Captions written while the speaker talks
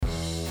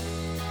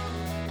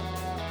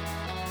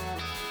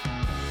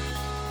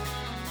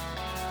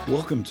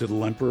Welcome to the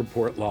Lemper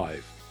Report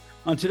Live.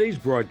 On today's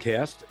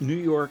broadcast, New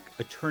York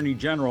Attorney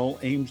General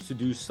aims to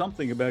do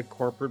something about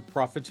corporate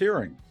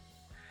profiteering,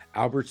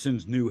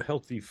 Albertsons' new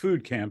healthy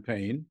food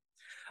campaign,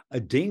 a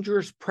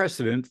dangerous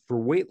precedent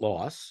for weight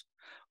loss,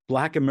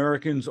 Black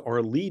Americans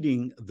are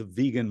leading the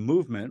vegan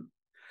movement,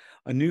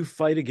 a new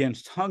fight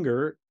against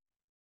hunger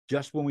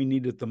just when we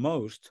need it the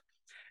most,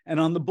 and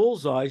on the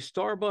bullseye,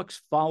 Starbucks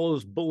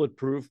follows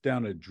Bulletproof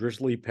down a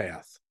drizzly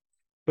path.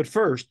 But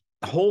first,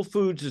 Whole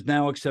Foods is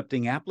now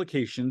accepting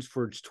applications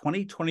for its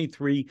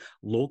 2023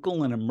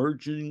 Local and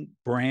Emerging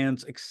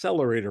Brands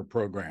Accelerator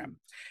Program.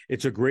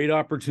 It's a great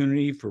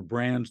opportunity for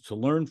brands to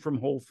learn from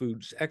Whole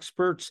Foods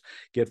experts,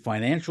 get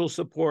financial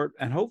support,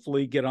 and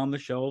hopefully get on the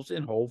shelves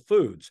in Whole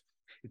Foods.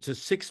 It's a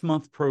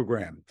 6-month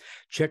program.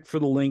 Check for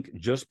the link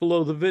just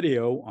below the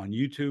video on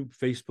YouTube,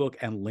 Facebook,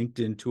 and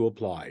LinkedIn to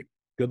apply.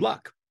 Good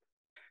luck.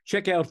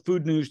 Check out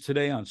Food News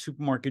today on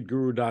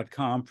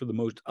supermarketguru.com for the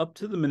most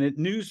up-to-the-minute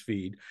news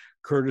feed,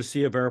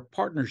 courtesy of our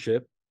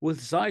partnership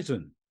with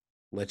Zyzen.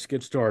 Let's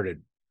get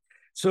started.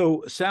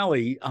 So,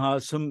 Sally,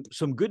 some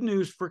good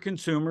news for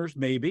consumers,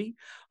 maybe.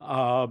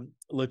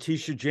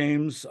 Letitia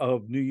James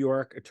of New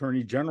York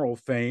Attorney General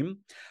fame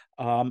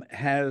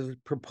has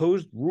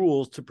proposed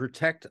rules to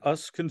protect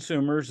us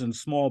consumers and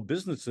small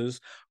businesses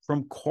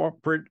from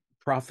corporate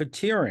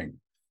profiteering.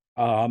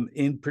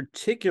 In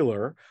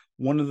particular,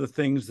 one of the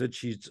things that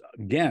she's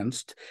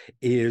against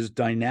is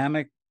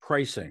dynamic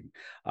pricing.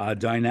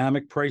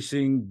 Dynamic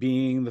pricing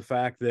being the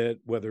fact that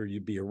whether you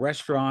be a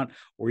restaurant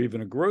or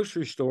even a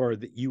grocery store,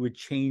 that you would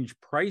change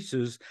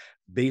prices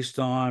based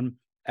on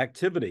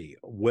activity,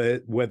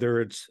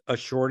 whether it's a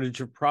shortage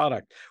of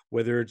product,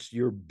 whether it's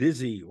you're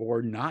busy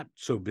or not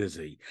so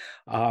busy.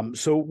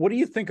 So what do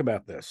you think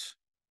about this?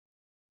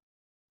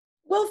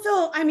 Well,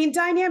 Phil, I mean,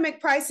 dynamic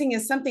pricing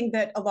is something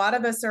that a lot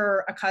of us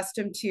are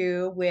accustomed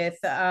to with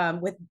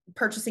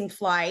purchasing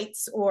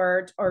flights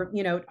or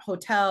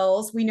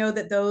hotels. We know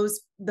that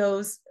those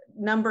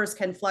numbers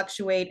can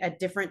fluctuate at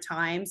different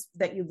times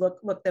that you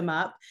look them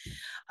up.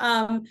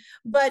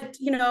 But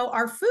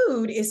our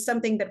food is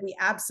something that we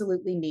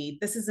absolutely need.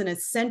 This is an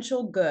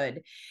essential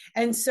good,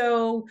 and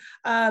so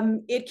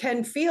it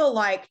can feel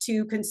like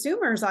to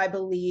consumers, I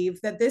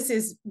believe, that this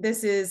is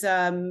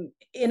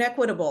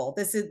inequitable.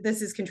 This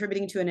is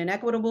contributing to an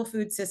inequitable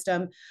food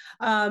system,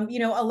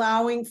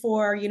 allowing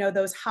for,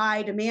 those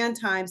high demand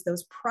times,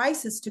 those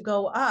prices to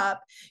go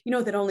up,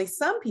 that only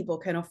some people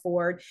can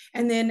afford.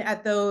 And then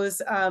at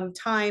those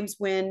times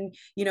when,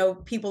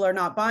 people are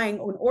not buying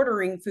and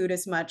ordering food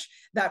as much,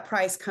 that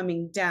price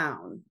coming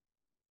down.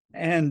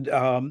 And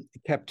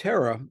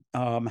Capterra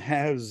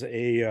has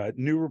a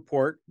new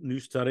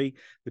study,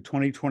 the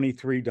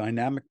 2023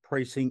 Dynamic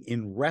Pricing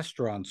in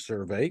Restaurants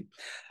Survey.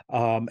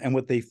 And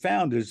what they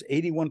found is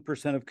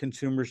 81% of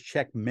consumers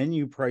check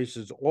menu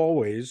prices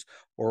always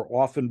or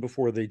often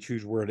before they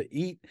choose where to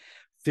eat.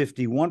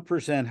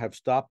 51% have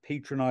stopped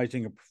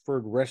patronizing a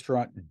preferred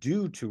restaurant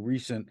due to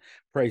recent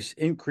price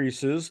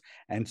increases,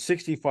 and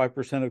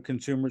 65% of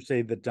consumers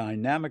say that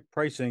dynamic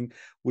pricing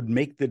would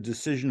make the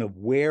decision of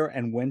where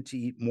and when to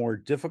eat more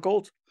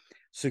difficult.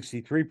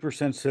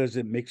 63% says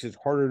it makes it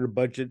harder to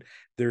budget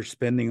their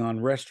spending on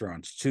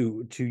restaurants.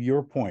 To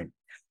your point,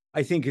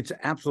 I think it's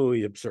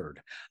absolutely absurd.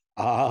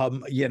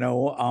 I'm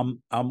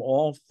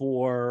all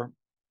for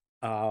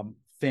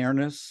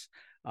fairness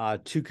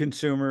to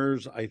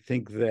consumers. I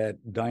think that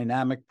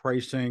dynamic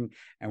pricing,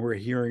 and we're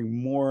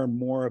hearing more and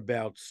more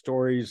about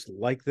stories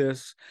like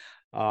this,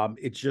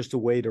 it's just a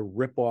way to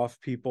rip off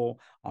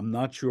people. I'm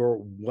not sure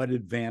what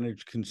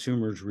advantage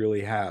consumers really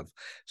have.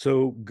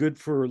 So good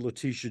for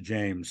Letitia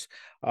James.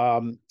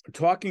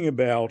 Talking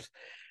about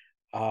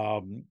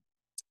supermarkets,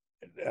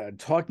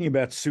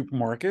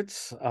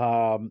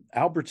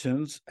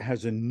 Albertsons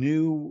has a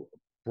new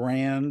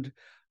brand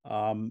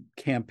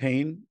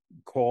campaign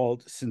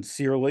called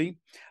Sincerely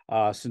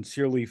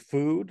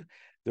Food.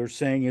 They're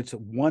saying it's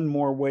one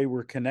more way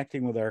we're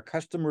connecting with our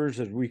customers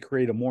as we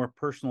create a more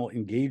personal,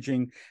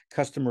 engaging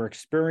customer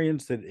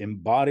experience that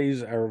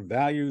embodies our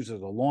values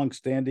as a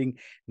longstanding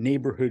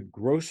neighborhood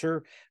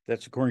grocer.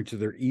 That's according to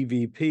their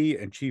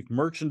EVP and Chief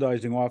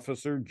Merchandising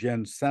Officer,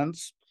 Jen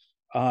Sense.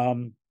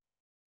 To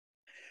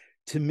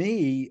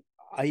me,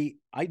 I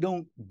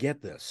don't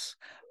get this.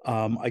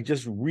 I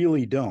just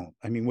really don't.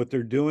 I mean, what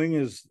they're doing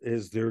is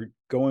they're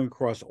going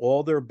across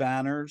all their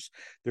banners.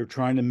 They're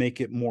trying to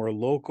make it more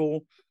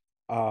local.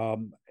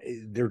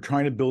 They're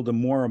trying to build a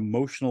more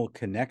emotional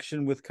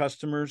connection with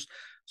customers.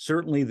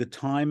 Certainly, the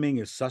timing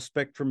is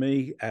suspect for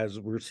me as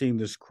we're seeing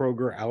this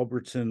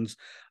Kroger-Albertsons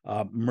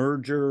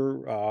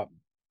merger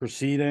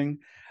proceeding.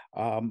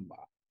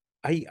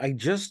 I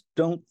just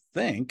don't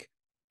think,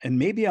 and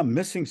maybe I'm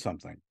missing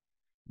something,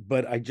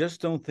 but I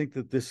just don't think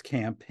that this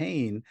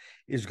campaign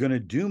is going to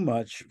do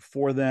much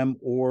for them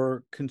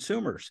or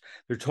consumers.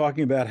 They're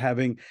talking about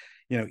having,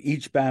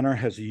 each banner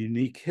has a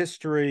unique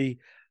history.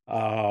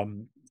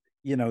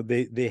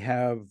 They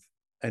have,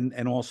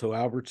 and also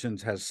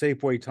Albertsons has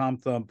Safeway, Tom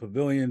Thumb,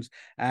 Pavilions,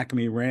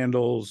 Acme,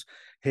 Randall's,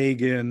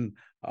 Hagen,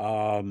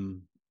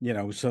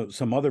 so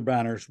some other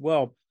banners.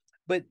 Well,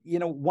 But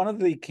one of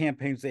the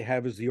campaigns they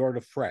have is the art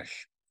of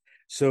fresh.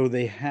 So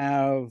they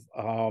have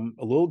a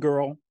little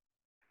girl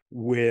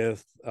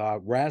with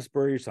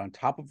raspberries on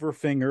top of her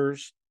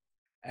fingers,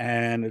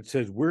 and it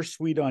says, "We're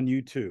sweet on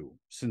you too.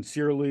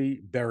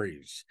 Sincerely,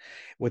 berries."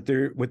 What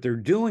they're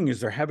doing is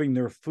they're having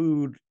their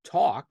food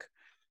talk,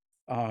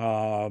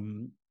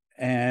 and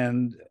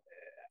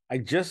I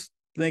just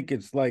think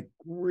it's like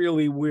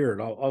really weird.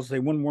 I'll say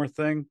one more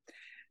thing,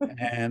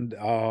 and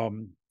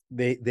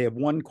they have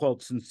one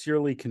called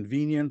 "Sincerely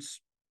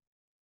Convenience."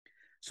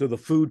 So the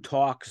food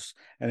talks,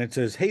 and it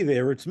says, "Hey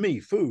there, it's me,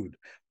 food.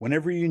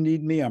 Whenever you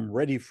need me, I'm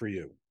ready for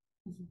you."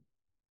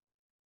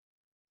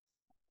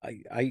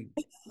 I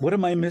what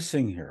am I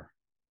missing here?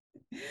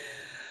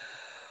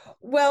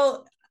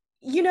 Well,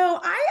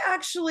 I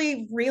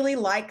actually really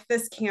like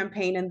this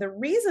campaign. And the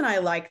reason I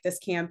like this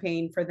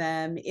campaign for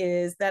them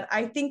is that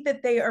I think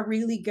that they are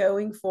really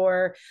going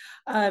for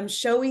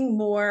showing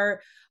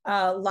more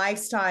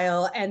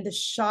lifestyle and the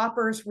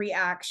shopper's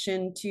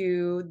reaction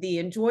to the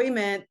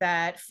enjoyment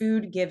that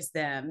food gives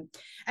them.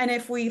 And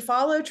if we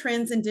follow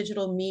trends in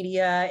digital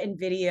media and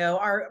video,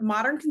 our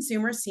modern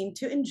consumers seem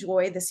to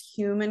enjoy this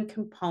human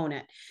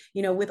component,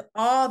 with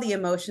all the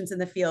emotions and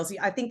the feels.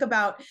 I think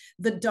about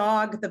the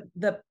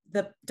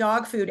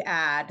dog food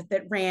ad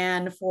that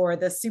ran for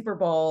the Super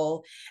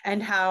Bowl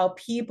and how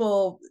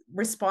people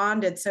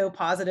responded so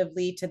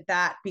positively to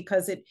that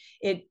because it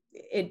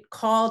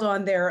called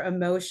on their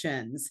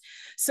emotions.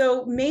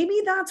 So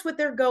maybe that's what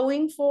they're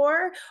going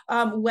for.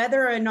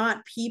 Whether or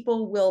not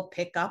people will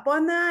pick up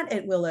on that,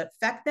 it will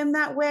affect them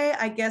that way,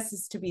 I guess,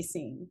 is to be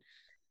seen.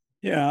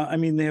 Yeah, I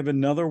mean, they have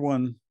another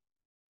one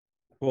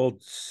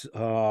called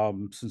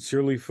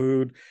Sincerely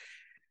Food.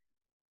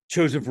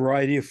 Chose a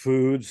variety of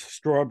foods: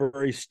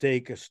 strawberry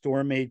steak, a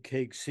store-made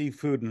cake,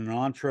 seafood, and an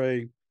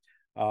entree,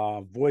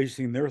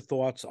 voicing their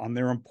thoughts on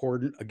their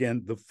important.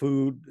 Again, the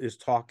food is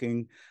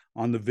talking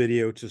on the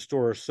video to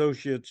store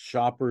associates,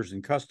 shoppers,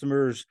 and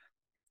customers.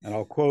 And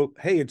I'll quote,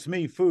 "Hey, it's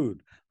me,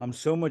 food. I'm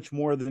so much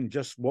more than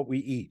just what we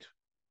eat."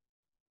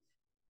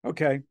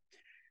 Okay,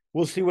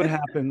 we'll see what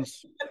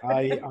happens.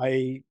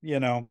 And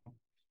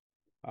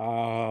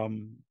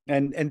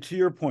to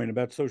your point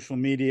about social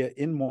media,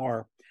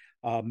 Inmar,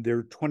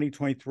 their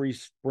 2023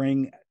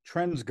 spring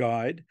trends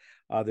guide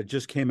that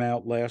just came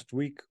out last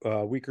week,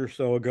 a week or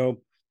so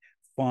ago,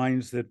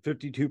 finds that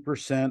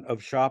 52%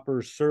 of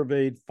shoppers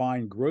surveyed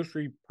find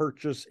grocery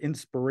purchase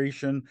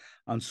inspiration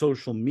on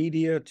social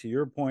media. To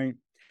your point,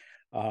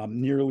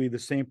 nearly the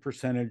same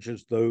percentage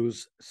as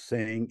those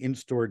saying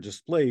in-store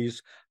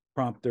displays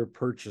prompt their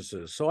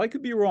purchases. So I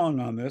could be wrong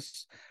on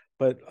this,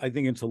 but I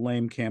think it's a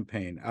lame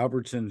campaign.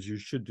 Albertsons, you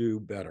should do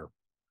better.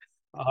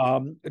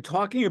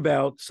 Talking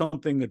about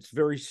something that's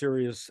very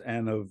serious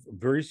and of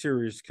very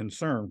serious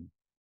concern,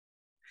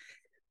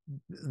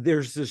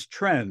 there's this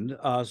trend,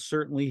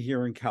 certainly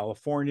here in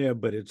California,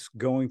 but it's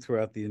going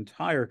throughout the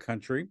entire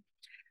country,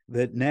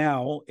 that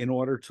now, in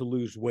order to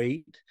lose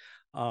weight,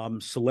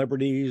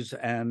 celebrities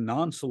and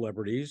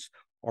non-celebrities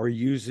are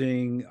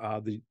using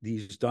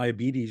these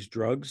diabetes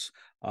drugs,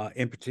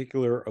 in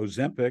particular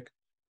Ozempic,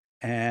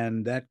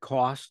 and that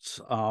costs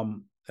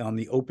on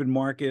the open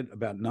market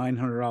about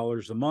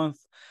 $900 a month.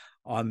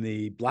 On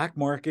the black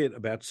market,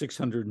 about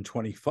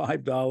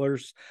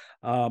 $625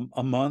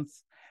 a month.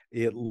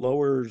 It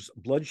lowers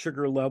blood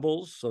sugar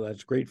levels, so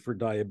that's great for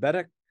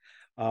diabetic,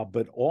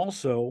 but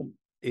also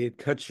it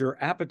cuts your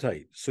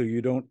appetite, so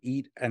you don't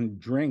eat and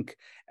drink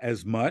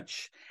as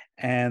much.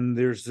 And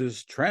there's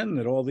this trend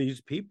that all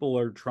these people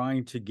are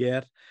trying to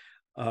get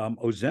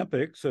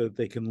Ozempic so that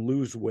they can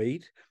lose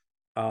weight.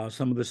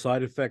 Some of the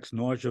side effects: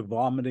 nausea,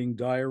 vomiting,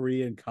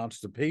 diarrhea, and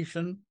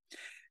constipation.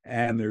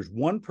 And there's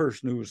one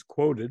person who was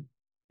quoted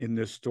in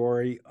this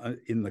story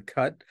in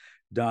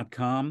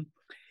thecut.com.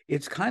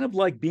 It's kind of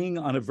like being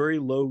on a very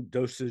low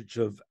dosage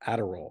of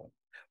Adderall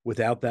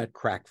without that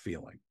crack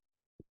feeling.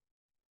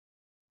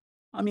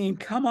 I mean,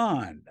 come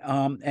on.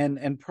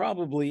 And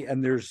probably,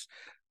 and there's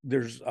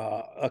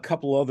a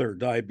couple other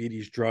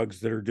diabetes drugs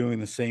that are doing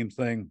the same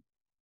thing.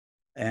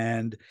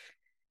 And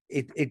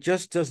it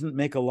just doesn't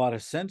make a lot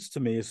of sense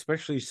to me,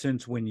 especially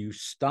since when you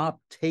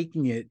stop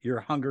taking it, your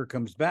hunger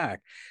comes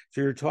back.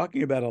 So you're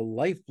talking about a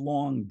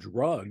lifelong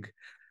drug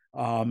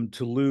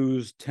to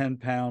lose 10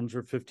 pounds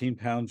or 15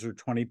 pounds or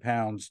 20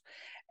 pounds,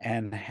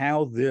 and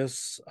how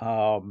this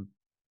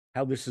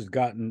has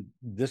gotten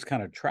this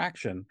kind of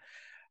traction.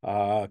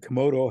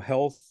 Komodo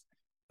Health,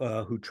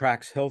 who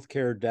tracks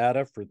healthcare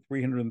data for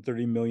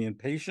 330 million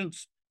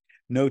patients,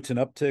 notes an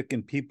uptick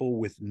in people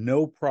with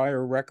no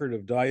prior record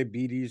of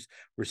diabetes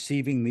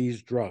receiving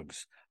these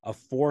drugs, a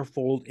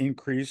fourfold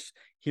increase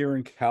here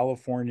in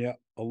California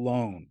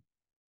alone.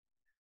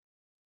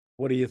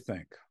 What do you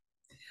think?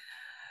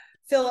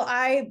 Phil,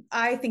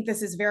 I think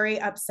this is very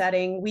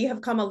upsetting. We have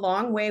come a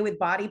long way with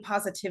body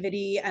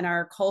positivity and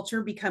our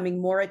culture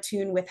becoming more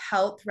attuned with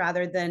health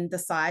rather than the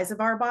size of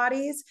our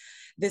bodies.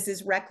 This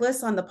is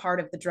reckless on the part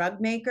of the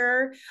drug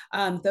maker,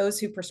 those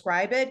who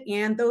prescribe it,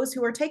 and those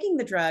who are taking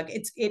the drug.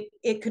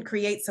 It could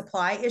create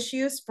supply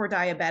issues for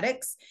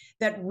diabetics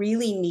that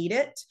really need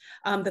it.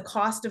 The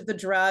cost of the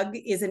drug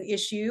is an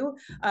issue.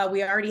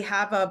 We already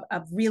have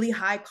a really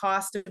high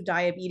cost of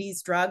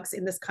diabetes drugs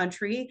in this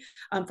country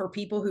for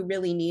people who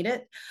really need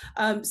it.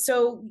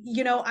 So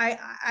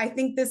I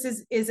think this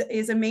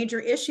is a major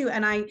issue,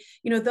 and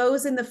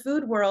those in the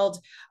food world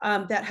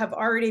that have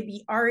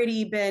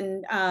already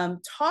been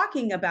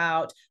talking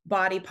about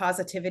body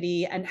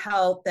positivity and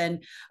health,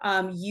 and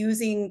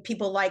using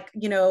people like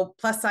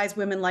plus size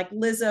women like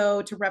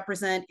Lizzo to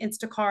represent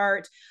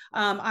Instacart.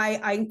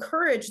 I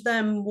encourage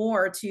them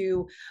more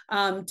to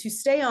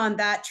stay on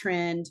that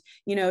trend,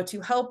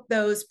 to help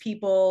those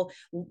people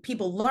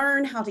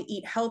learn how to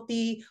eat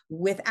healthy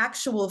with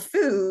actual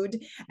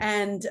food,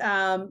 and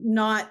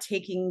not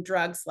taking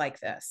drugs like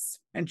this.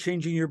 And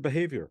changing your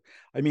behavior.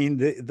 I mean,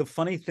 the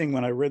funny thing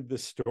when I read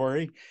this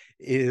story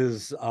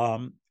is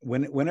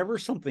whenever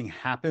something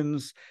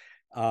happens,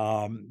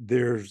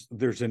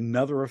 there's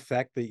another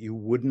effect that you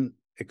wouldn't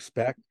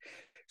expect.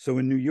 So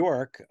in New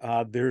York,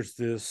 there's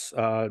this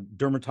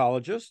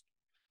dermatologist,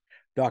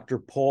 Dr.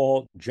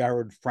 Paul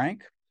Jared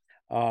Frank,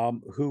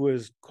 who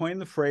has coined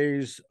the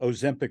phrase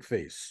Ozempic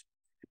face,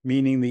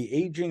 meaning the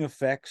aging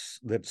effects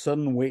that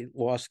sudden weight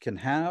loss can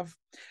have.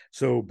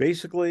 So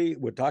basically,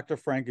 what Dr.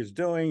 Frank is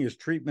doing is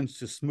treatments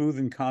to smooth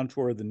and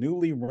contour the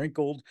newly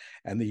wrinkled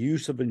and the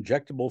use of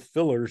injectable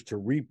fillers to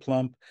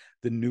replump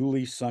the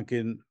newly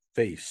sunken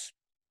face.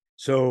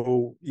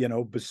 So,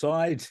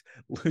 besides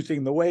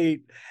losing the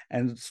weight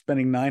and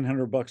spending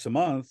 $900 a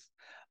month,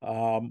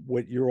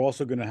 what you're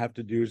also going to have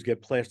to do is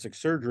get plastic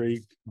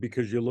surgery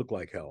because you look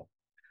like hell.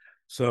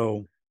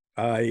 So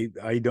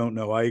I don't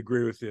know. I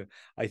agree with you.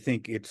 I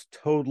think it's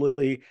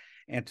totally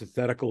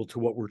antithetical to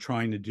what we're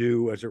trying to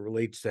do as it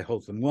relates to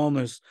health and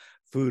wellness.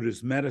 Food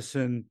is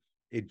medicine.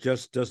 It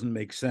just doesn't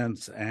make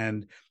sense.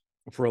 And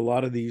for a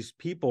lot of these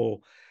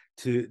people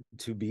to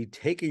be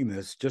taking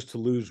this just to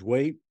lose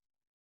weight.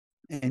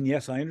 And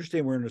yes, I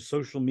understand we're in a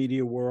social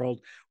media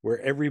world where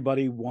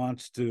everybody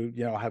wants to,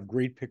 have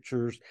great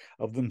pictures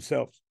of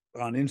themselves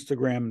on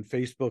Instagram and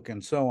Facebook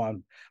and so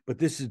on. But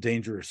this is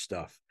dangerous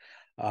stuff.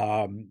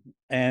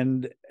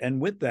 And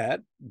with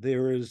that,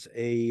 there is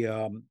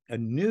a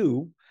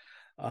new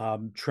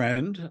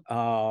trend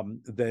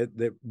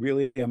that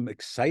really I'm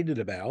excited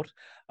about.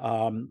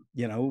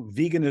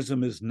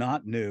 Veganism is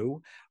not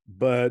new,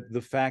 but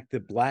the fact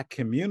that Black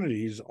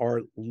communities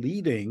are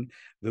leading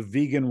the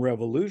vegan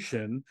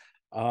revolution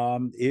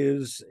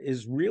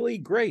is really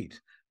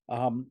great.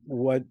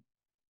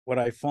 What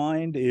I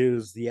find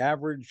is the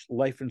average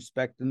life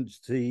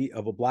expectancy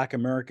of a Black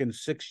American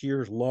 6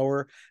 years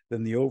lower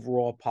than the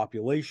overall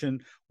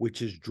population,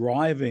 which is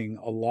driving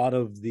a lot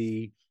of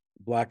the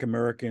Black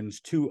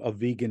Americans to a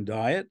vegan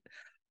diet.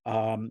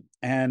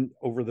 And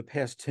over the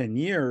past 10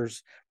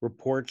 years,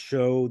 reports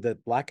show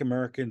that Black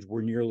Americans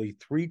were nearly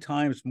 3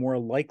 times more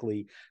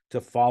likely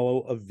to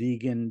follow a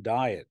vegan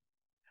diet.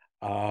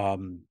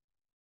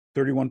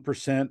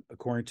 31%,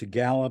 according to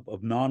Gallup,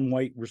 of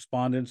non-white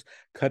respondents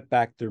cut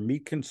back their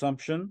meat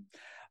consumption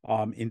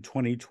in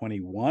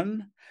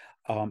 2021,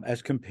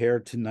 as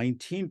compared to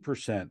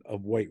 19%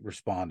 of white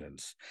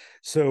respondents.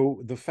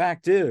 So the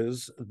fact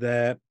is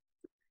that,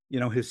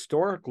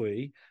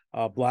 historically,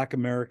 Black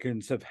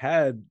Americans have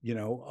had,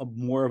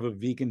 more of a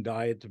vegan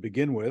diet to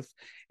begin with.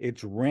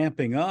 It's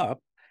ramping up,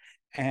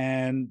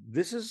 and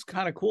this is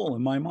kind of cool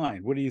in my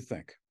mind. What do you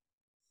think?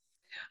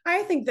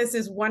 I think this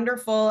is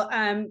wonderful,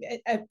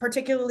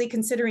 particularly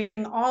considering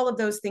all of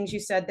those things you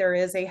said. There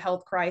is a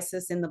health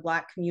crisis in the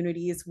Black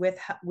communities with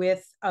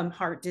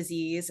heart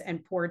disease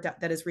and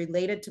that is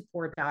related to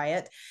poor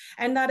diet,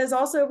 and that is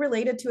also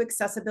related to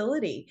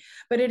accessibility.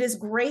 But it is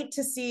great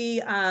to see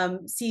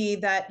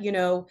that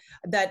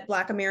that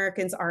Black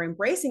Americans are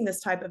embracing this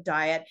type of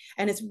diet,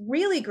 and it's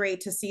really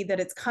great to see that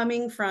it's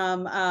coming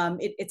from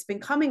it's been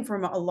coming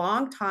from a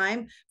long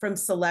time from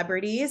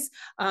celebrities,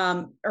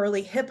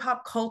 early hip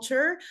hop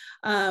culture.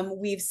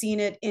 We've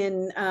seen it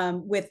in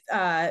with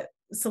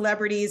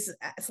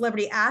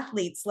celebrity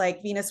athletes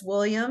like Venus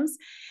Williams.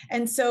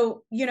 And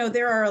so,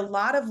 there are a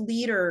lot of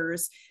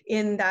leaders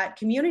in that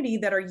community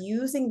that are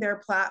using their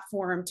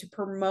platform to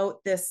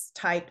promote this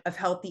type of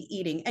healthy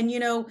eating. And,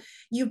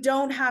 you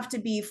don't have to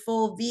be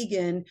full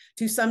vegan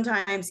to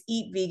sometimes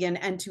eat vegan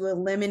and to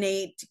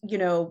eliminate,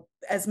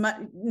 as much,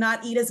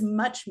 not eat as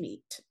much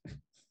meat.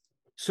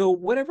 So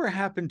whatever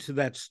happened to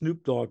that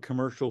Snoop Dogg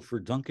commercial for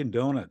Dunkin'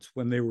 Donuts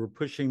when they were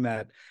pushing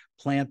that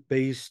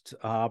plant-based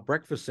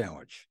breakfast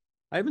sandwich?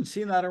 I haven't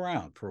seen that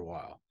around for a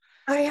while.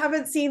 I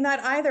haven't seen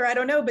that either. I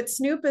don't know, but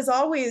Snoop is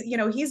always,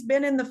 he's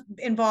been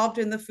involved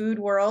in the food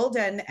world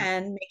and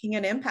making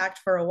an impact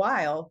for a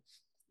while.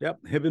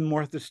 Yep, him and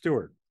Martha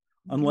Stewart.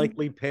 Mhm.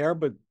 Unlikely pair,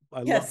 but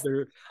Yes.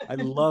 I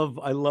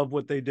love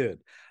what they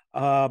did.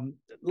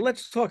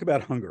 Let's talk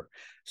about hunger.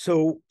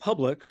 So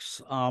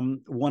Publix,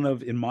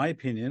 in my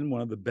opinion,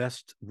 one of the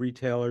best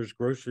retailers,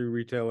 grocery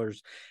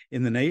retailers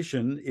in the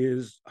nation,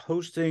 is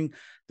hosting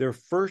their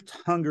first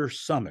hunger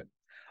summit.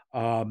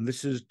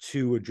 This is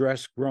to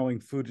address growing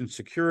food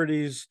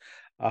insecurities.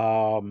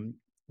 Um,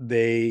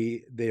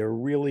 they are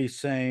really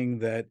saying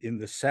that in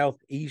the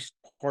southeast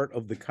part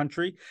of the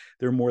country,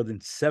 there are more than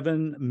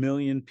 7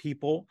 million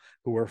people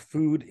who are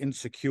food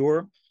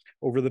insecure.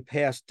 Over the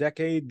past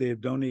decade,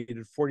 they've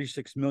donated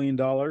 $46 million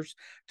to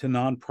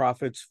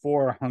nonprofits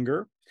for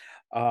hunger.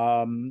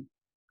 Um,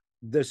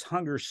 this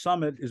hunger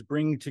summit is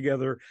bringing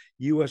together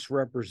U.S.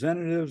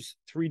 representatives,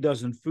 3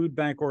 dozen food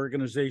bank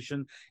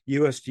organizations,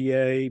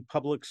 USDA,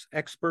 Publix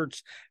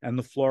experts, and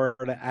the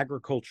Florida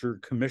Agriculture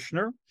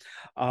Commissioner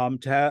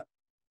to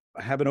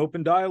have an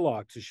open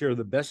dialogue to share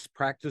the best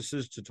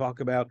practices, to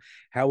talk about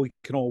how we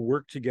can all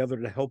work together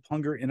to help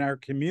hunger in our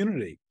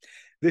community.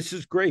 This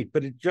is great,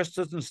 but it just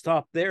doesn't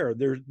stop there.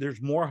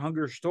 There's more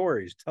hunger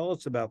stories. Tell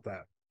us about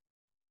that.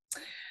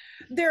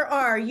 There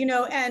are,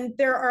 and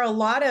there are a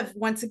lot of,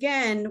 once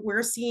again,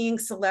 we're seeing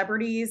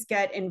celebrities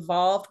get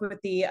involved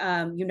with the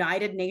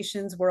United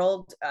Nations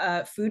World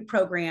Food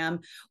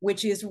Program,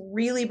 which is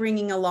really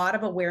bringing a lot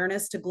of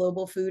awareness to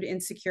global food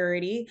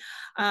insecurity.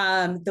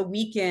 The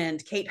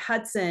Weekend, Kate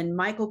Hudson,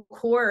 Michael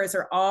Kors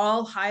are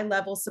all high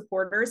level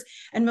supporters.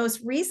 And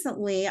most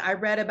recently, I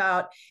read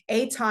about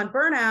Eitan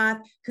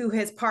Bernath, who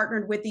has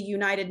partnered with the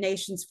United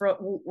Nations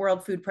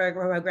World Food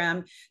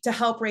Program to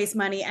help raise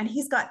money. And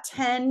he's got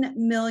 10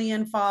 million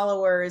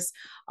followers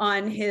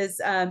on his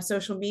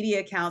social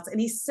media accounts.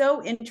 And he's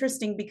so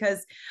interesting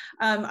because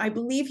I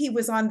believe he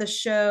was on the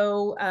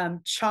show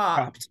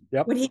Chopped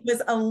Yep. when he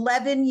was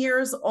 11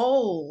 years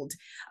old.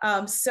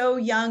 So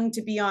young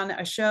to be on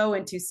a show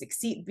and to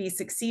be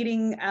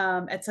succeeding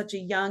at such a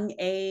young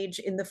age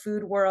in the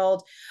food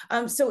world.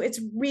 So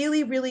it's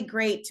really, really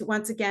great to,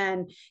 once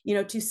again,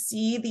 to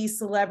see these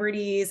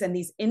celebrities and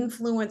these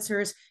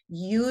influencers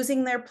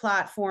using their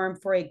platform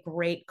for a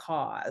great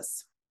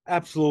cause.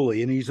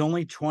 Absolutely. And he's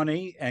only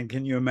 20. And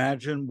can you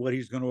imagine what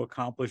he's going to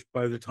accomplish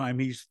by the time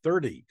he's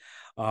 30?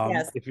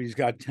 Yes. If he's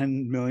got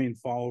 10 million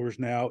followers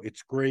now,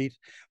 it's great.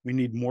 We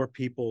need more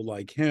people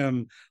like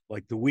him,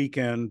 like The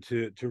Weekend,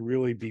 to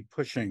really be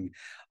pushing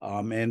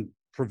and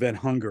prevent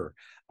hunger.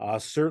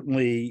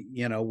 Certainly,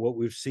 what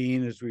we've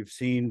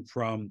seen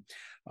from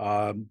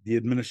the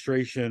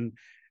administration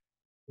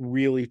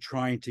really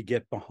trying to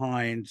get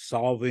behind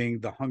solving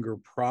the hunger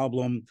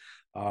problem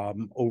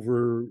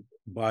over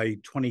by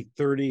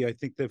 2030, I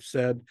think they've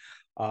said.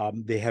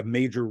 They have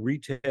major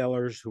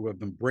retailers who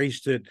have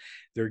embraced it.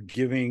 They're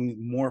giving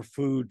more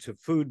food to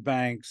food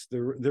banks.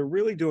 They're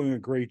really doing a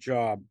great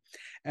job.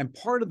 And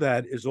part of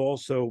that is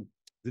also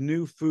the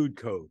new food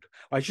code.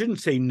 I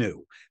shouldn't say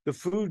new. The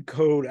food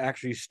code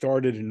actually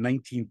started in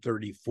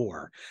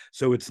 1934.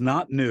 So it's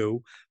not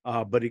new,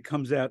 but it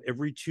comes out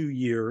every 2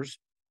 years.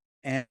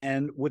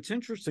 And what's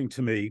interesting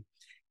to me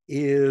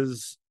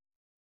is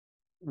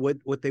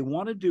what they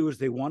want to do is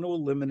they want to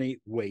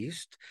eliminate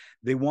waste.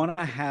 They want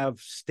to have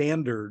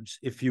standards,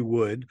 if you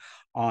would,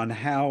 on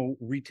how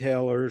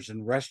retailers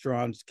and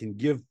restaurants can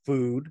give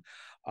food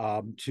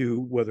to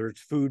whether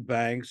it's food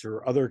banks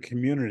or other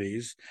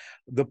communities.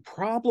 The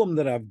problem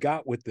that I've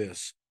got with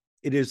this,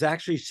 it is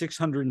actually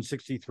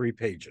 663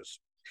 pages.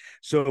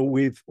 So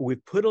we've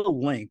put a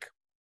link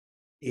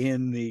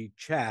in the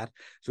chat.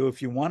 So if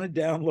you want to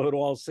download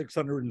all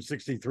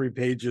 663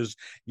 pages,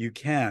 you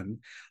can.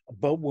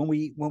 But when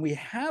we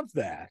have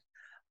that,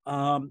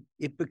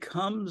 it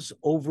becomes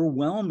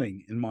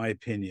overwhelming, in my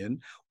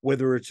opinion,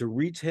 whether it's a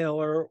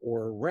retailer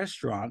or a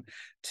restaurant,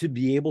 to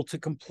be able to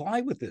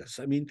comply with this.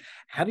 I mean,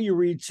 how do you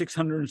read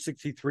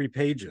 663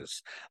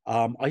 pages?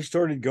 I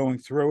started going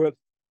through it.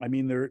 I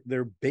mean,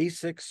 they're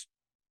basics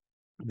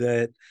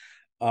that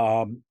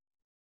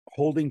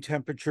holding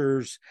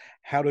temperatures,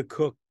 how to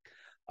cook,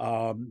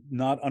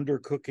 not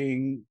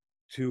undercooking,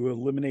 to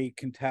eliminate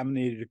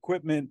contaminated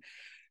equipment,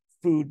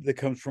 food that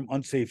comes from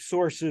unsafe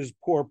sources,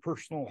 poor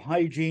personal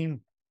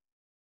hygiene.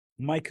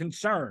 My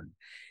concern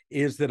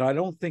is that I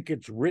don't think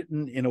it's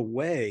written in a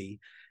way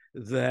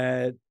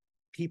that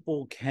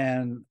people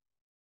can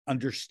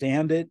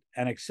understand it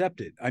and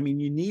accept it. I mean,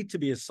 you need to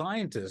be a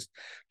scientist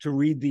to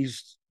read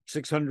these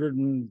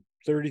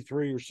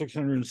 633 or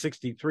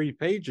 663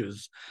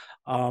 pages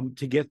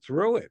to get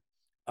through it.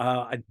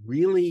 I'd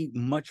really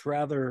much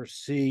rather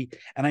see,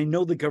 and I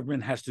know the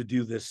government has to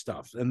do this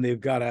stuff and they've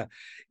got to,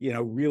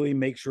 really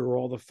make sure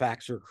all the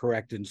facts are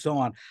correct and so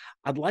on.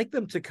 I'd like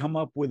them to come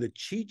up with a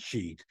cheat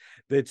sheet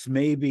that's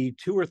maybe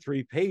 2 or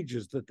 3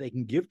 pages that they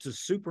can give to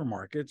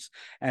supermarkets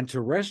and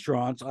to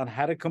restaurants on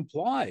how to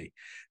comply.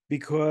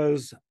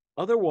 Because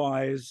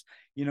otherwise,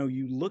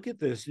 you look at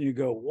this and you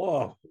go,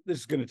 whoa, this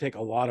is going to take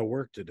a lot of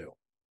work to do.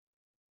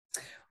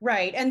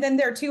 Right. And then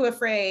they're too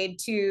afraid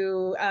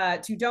to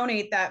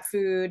donate that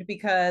food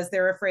because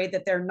they're afraid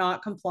that they're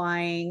not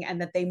complying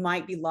and that they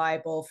might be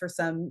liable for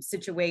some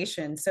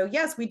situation. So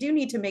yes, we do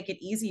need to make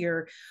it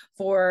easier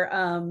for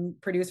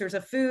producers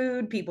of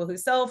food, people who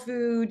sell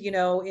food,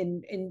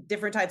 in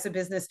different types of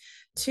business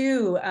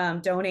to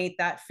donate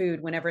that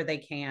food whenever they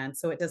can,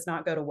 so it does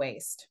not go to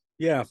waste.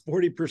 Yeah,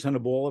 40%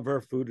 of all of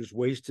our food is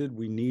wasted.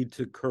 We need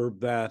to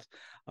curb that.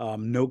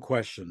 No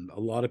question. A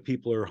lot of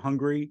people are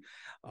hungry,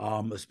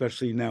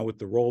 especially now with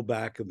the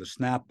rollback of the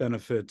SNAP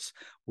benefits.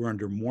 We're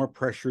under more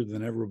pressure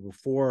than ever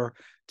before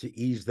to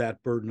ease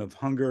that burden of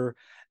hunger.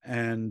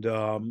 And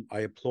I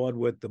applaud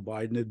what the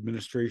Biden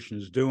administration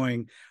is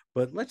doing,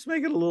 but let's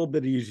make it a little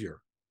bit easier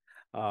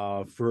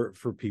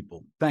for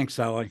people. Thanks,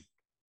 Sally.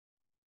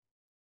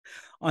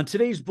 On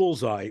today's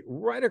Bullseye,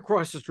 right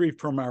across the street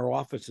from our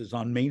offices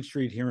on Main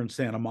Street here in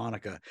Santa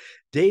Monica,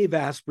 Dave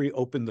Asprey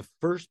opened the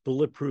first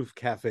Bulletproof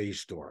Cafe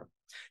store.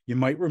 You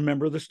might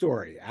remember the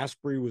story.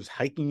 Asprey was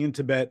hiking in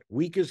Tibet,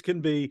 weak as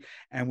can be,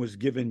 and was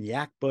given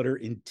yak butter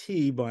in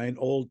tea by an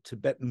old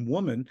Tibetan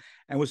woman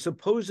and was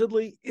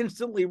supposedly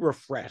instantly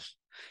refreshed.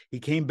 He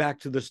came back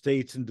to the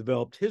States and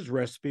developed his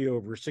recipe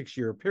over a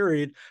 6-year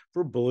period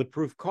for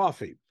Bulletproof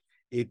coffee.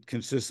 It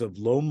consists of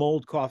low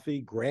mold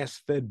coffee,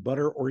 grass fed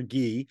butter or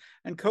ghee,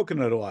 and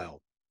coconut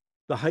oil.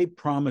 The hype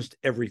promised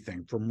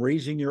everything from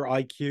raising your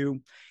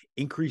IQ,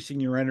 increasing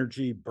your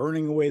energy,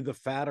 burning away the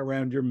fat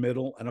around your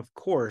middle, and of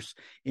course,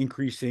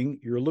 increasing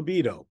your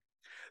libido.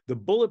 The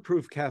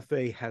Bulletproof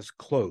Cafe has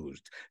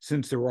closed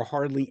since there were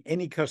hardly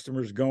any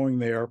customers going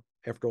there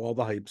after all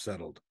the hype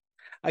settled.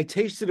 I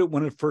tasted it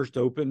when it first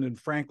opened, and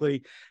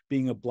frankly,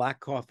 being a black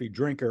coffee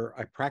drinker,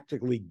 I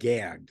practically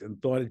gagged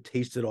and thought it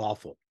tasted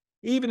awful.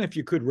 Even if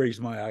you could raise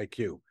my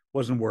IQ,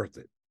 wasn't worth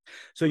it.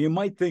 So you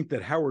might think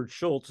that Howard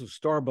Schultz of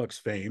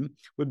Starbucks fame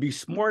would be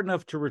smart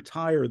enough to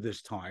retire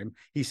this time.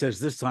 He says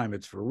this time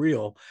it's for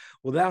real,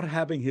 without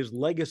having his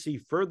legacy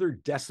further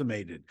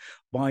decimated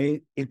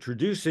by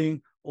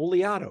introducing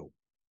Oleato,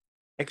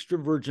 extra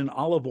virgin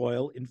olive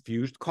oil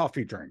infused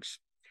coffee drinks.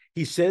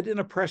 He said in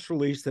a press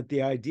release that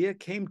the idea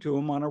came to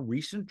him on a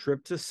recent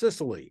trip to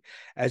Sicily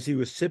as he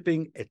was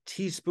sipping a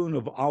teaspoon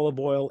of olive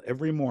oil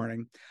every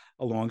morning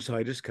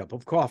alongside his cup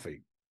of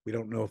coffee. We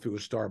don't know if it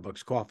was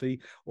Starbucks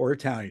coffee or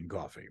Italian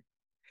coffee.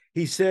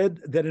 He said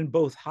that in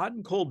both hot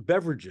and cold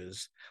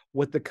beverages,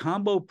 what the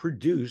combo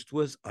produced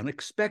was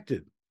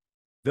unexpected.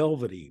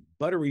 Velvety,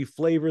 buttery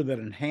flavor that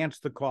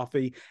enhanced the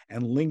coffee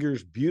and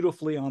lingers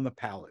beautifully on the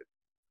palate.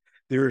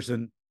 There's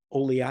an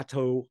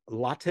oleato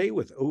latte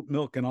with oat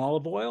milk and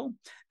olive oil,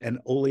 an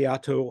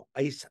oleato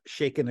ice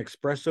shaken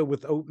espresso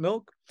with oat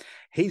milk,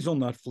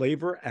 hazelnut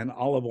flavor and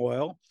olive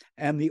oil,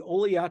 and the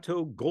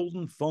oleato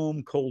golden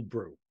foam cold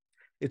brew.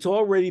 It's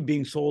already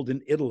being sold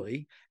in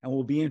Italy and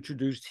will be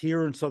introduced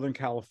here in Southern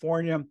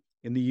California,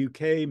 in the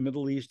UK,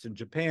 Middle East, and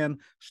Japan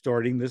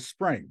starting this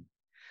spring.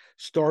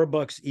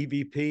 Starbucks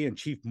EVP and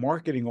Chief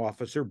Marketing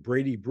Officer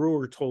Brady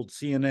Brewer told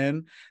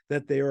CNN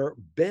that they are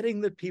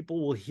betting that people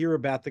will hear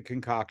about the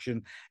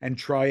concoction and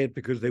try it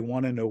because they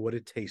want to know what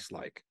it tastes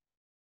like.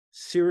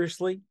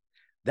 Seriously?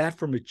 That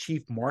from a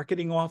chief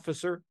marketing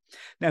officer?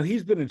 Now,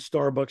 he's been at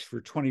Starbucks for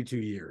 22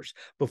 years.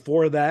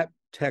 Before that,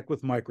 tech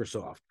with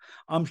Microsoft.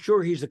 I'm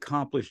sure he's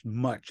accomplished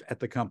much at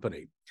the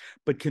company.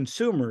 But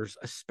consumers,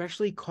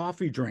 especially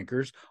coffee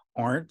drinkers,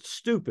 aren't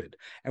stupid.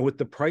 And with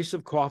the price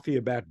of coffee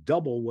about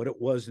double what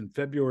it was in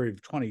February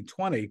of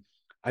 2020,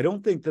 I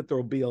don't think that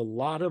there'll be a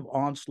lot of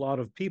onslaught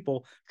of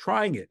people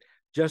trying it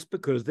just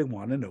because they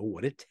want to know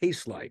what it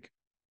tastes like.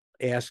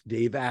 Ask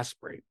Dave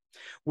Asprey.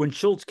 When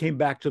Schultz came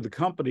back to the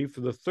company for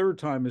the third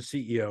time as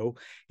CEO,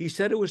 he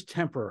said it was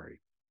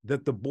temporary,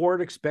 that the board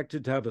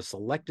expected to have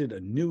selected a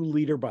new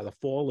leader by the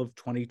fall of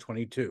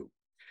 2022.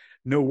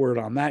 No word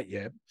on that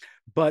yet.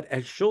 But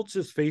as Schultz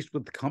is faced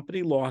with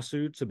company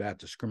lawsuits about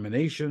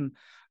discrimination,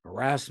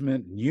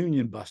 harassment, and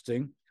union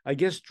busting, I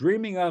guess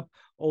dreaming up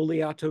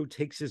Oleato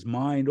takes his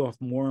mind off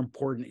more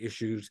important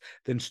issues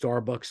than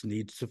Starbucks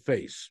needs to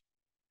face.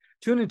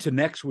 Tune into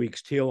next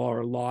week's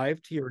TLR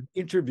Live to hear an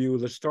interview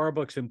with a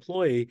Starbucks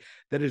employee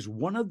that is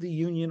one of the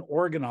union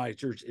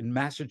organizers in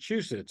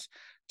Massachusetts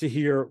to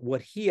hear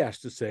what he has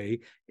to say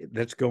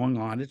that's going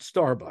on at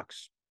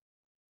Starbucks.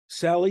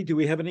 Sally, do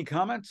we have any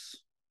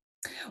comments?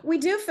 We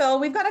do, Phil.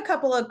 We've got a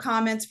couple of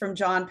comments from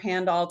John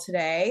Pandal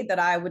today that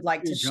I would like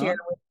Hey, to share John.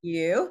 with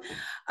you.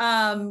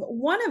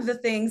 One of the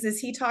things is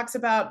he talks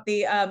about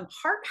the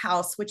Heart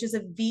House, which is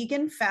a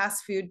vegan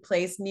fast food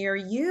place near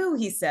you,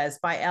 he says,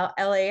 by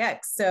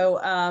LAX.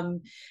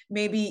 So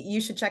maybe you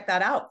should check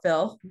that out,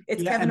 Phil.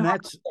 It's Yeah, Kevin and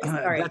Hart.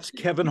 Sorry. that's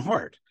Kevin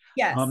Hart,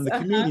 Yes. the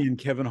comedian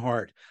Kevin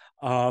Hart.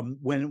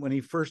 When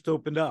he first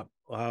opened up,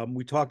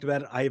 we talked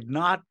about it. I have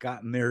not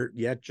gotten there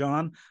yet,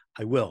 John.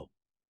 I will.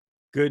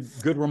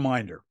 Good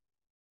reminder.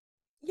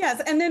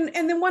 Yes, and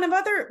then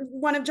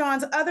one of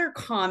John's other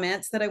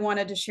comments that I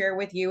wanted to share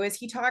with you is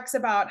he talks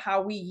about how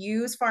we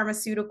use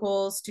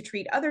pharmaceuticals to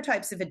treat other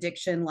types of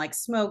addiction like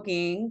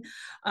smoking.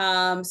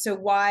 So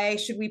why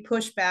should we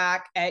push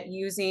back at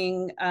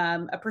using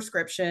a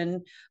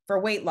prescription for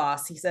weight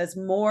loss? He says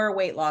more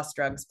weight loss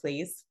drugs,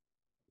 please.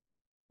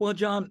 Well,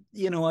 John,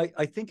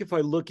 I think if I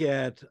look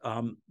at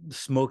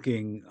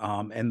smoking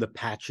and the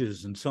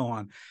patches and so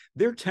on,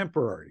 they're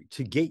temporary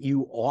to get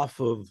you off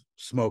of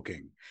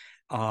smoking.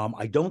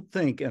 I don't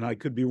think, and I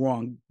could be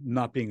wrong,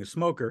 not being a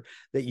smoker,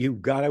 that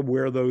you've got to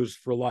wear those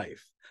for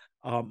life.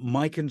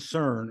 My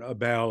concern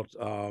about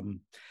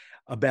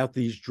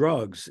these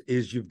drugs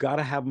is you've got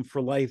to have them for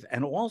life.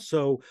 And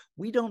also,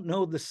 we don't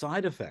know the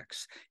side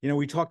effects.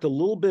 We talked a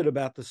little bit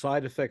about the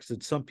side effects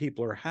that some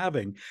people are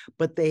having,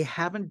 but they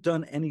haven't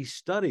done any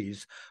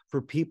studies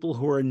for people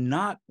who are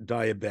not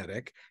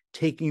diabetic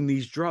taking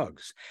these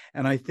drugs.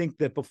 And I think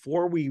that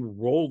before we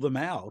roll them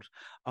out,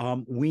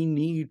 we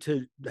need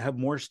to have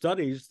more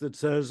studies that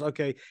says,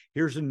 okay,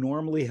 here's a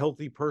normally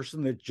healthy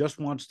person that just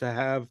wants to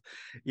have,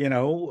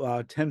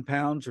 10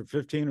 pounds or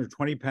 15 or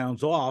 20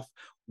 pounds off.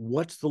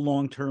 What's the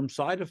long-term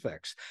side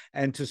effects?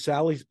 And to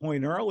Sally's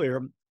point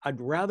earlier, I'd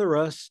rather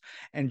us,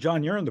 and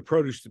John, you're in the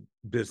produce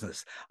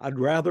business. I'd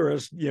rather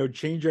us,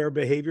 change our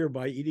behavior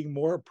by eating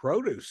more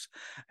produce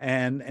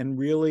and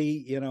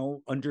really,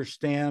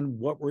 understand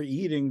what we're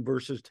eating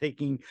versus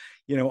taking,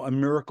 a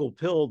miracle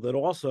pill that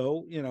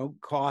also,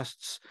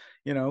 costs,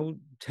 $10,000,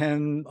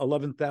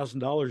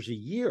 $11,000 a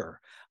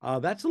year.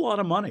 That's a lot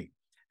of money.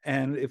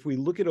 And if we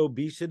look at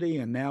obesity,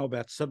 and now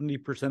about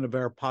 70% of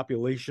our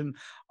population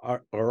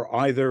are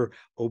either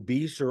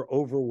obese or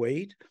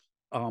overweight,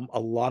 a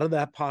lot of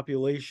that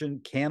population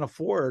can't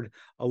afford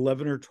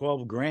 11 or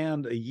 12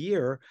 grand a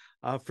year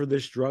for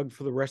this drug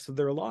for the rest of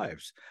their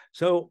lives.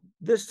 So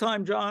this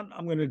time, John,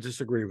 I'm going to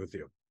disagree with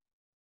you.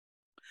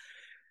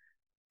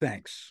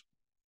 Thanks.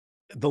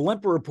 The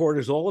Lemper Report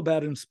is all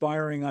about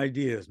inspiring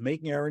ideas,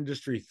 making our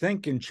industry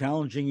think and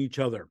challenging each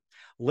other.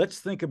 Let's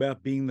think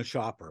about being the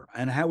shopper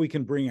and how we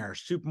can bring our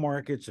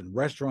supermarkets and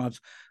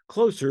restaurants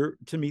closer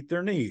to meet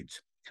their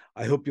needs.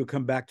 I hope you'll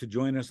come back to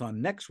join us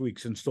on next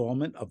week's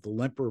installment of the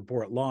Lemper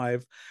Report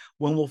Live,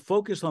 when we'll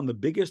focus on the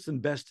biggest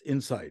and best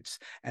insights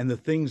and the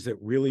things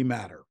that really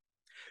matter.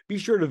 Be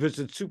sure to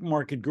visit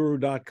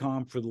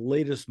supermarketguru.com for the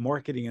latest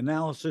marketing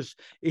analysis,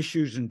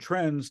 issues, and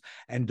trends.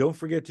 And don't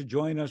forget to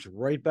join us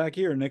right back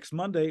here next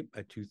Monday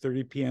at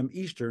 2:30 p.m.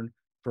 Eastern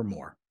for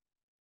more.